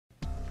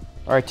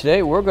Alright,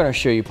 today we're going to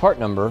show you part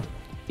number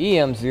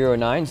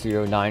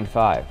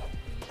EM09095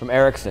 from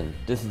Erickson.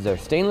 This is their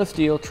stainless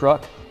steel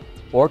truck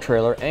or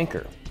trailer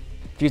anchor.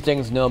 A few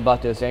things to know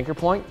about this anchor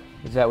point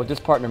is that with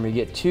this part number you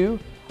get 2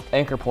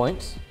 anchor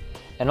points,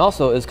 and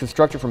also is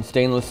constructed from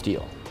stainless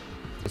steel.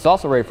 It's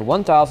also rated for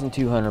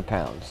 1,200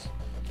 pounds.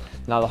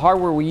 Now the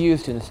hardware we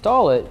use to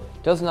install it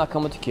does not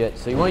come with the kit,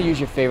 so you want to use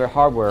your favorite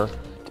hardware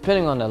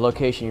depending on the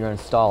location you're going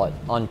to install it,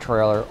 on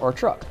trailer or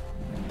truck.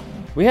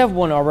 We have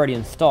one already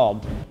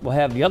installed. We'll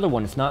have the other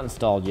one that's not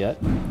installed yet.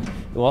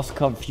 We'll also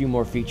cover a few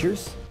more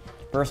features.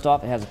 First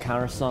off, it has a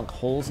countersunk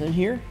holes in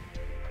here,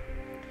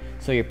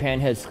 so your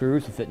pan head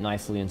screws will fit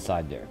nicely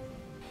inside there.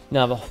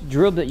 Now the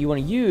drill bit you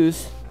want to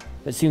use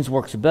that seems to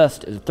work the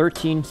best is a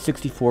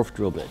 13/64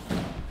 drill bit.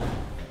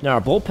 Now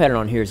our bolt pattern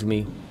on here is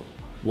going to be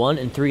 1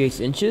 3/8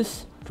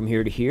 inches from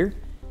here to here,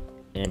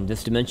 and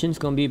this dimension is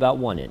going to be about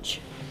 1 inch.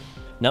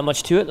 Not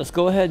much to it. Let's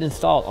go ahead and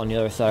install it on the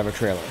other side of our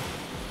trailer.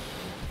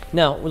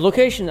 Now, the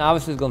location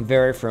obviously is going to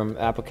vary from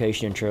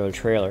application and trailer to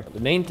trailer. The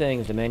main thing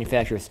is the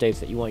manufacturer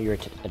states that you want your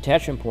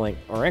attachment point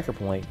or anchor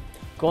point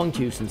going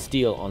to some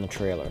steel on the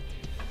trailer.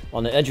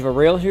 On the edge of a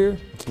rail here,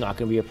 it's not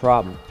going to be a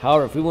problem.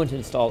 However, if we want to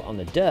install it on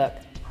the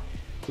deck,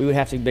 we would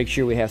have to make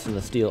sure we have some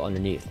of the steel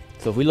underneath.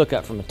 So if we look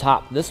up from the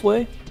top this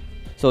way,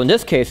 so in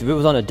this case, if it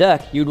was on a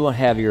deck, you'd want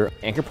to have your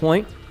anchor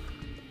point,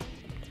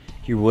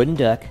 your wooden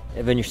deck,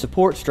 and then your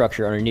support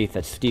structure underneath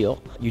that's steel.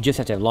 You just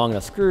have to have long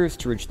enough screws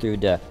to reach through the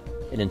deck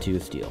and into the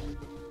steel.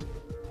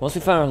 Once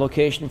we find our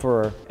location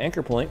for our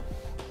anchor point,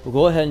 we'll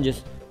go ahead and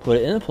just put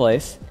it in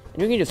place,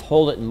 and you can just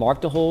hold it and mark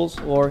the holes,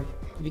 or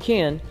if you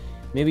can,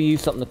 maybe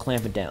use something to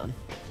clamp it down.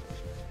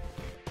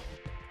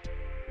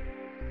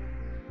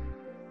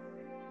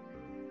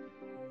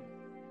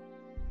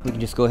 We can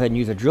just go ahead and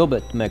use a drill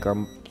bit to make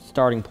our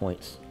starting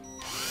points.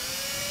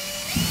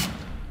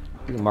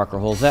 We can mark our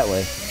holes that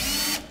way.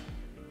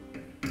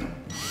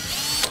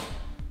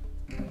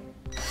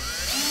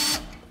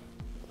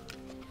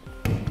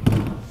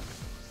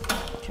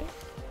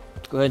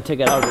 Go ahead and take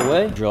it out of the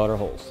way, drill out our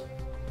holes.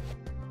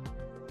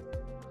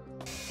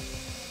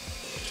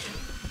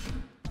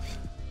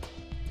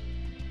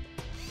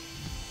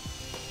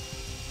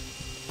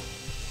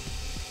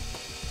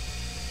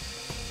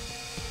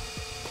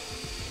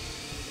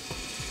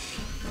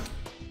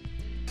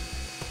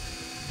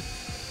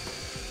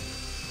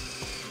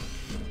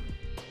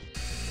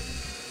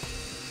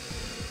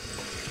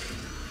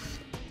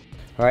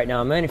 Alright, now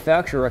a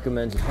manufacturer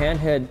recommends a pan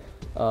head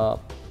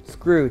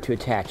screw to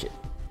attach it.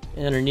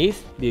 And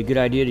underneath, it'd be a good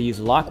idea to use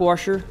a lock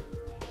washer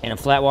and a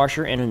flat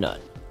washer and a nut.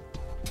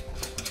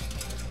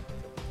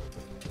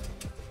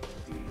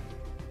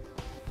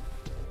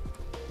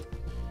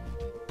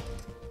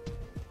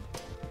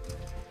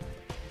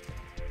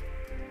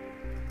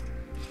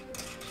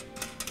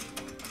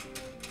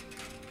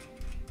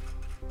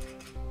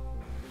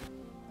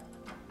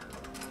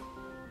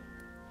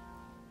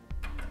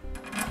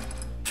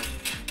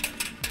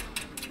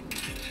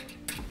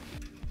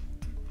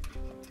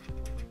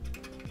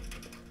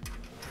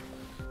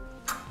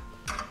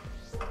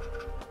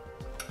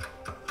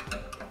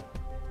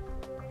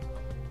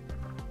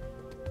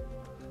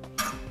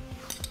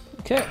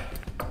 Okay,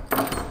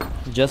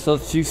 just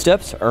those few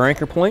steps, our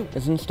anchor point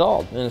is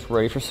installed and it's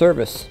ready for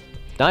service.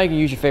 Now you can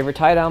use your favorite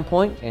tie down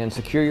point and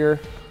secure your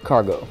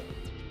cargo.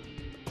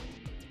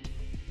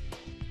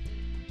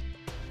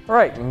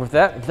 Alright, and with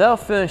that, that'll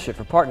finish it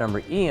for part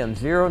number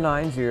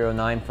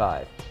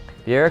EM09095,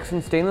 the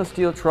Erickson stainless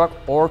steel truck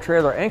or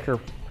trailer anchor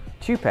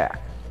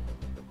 2-pack.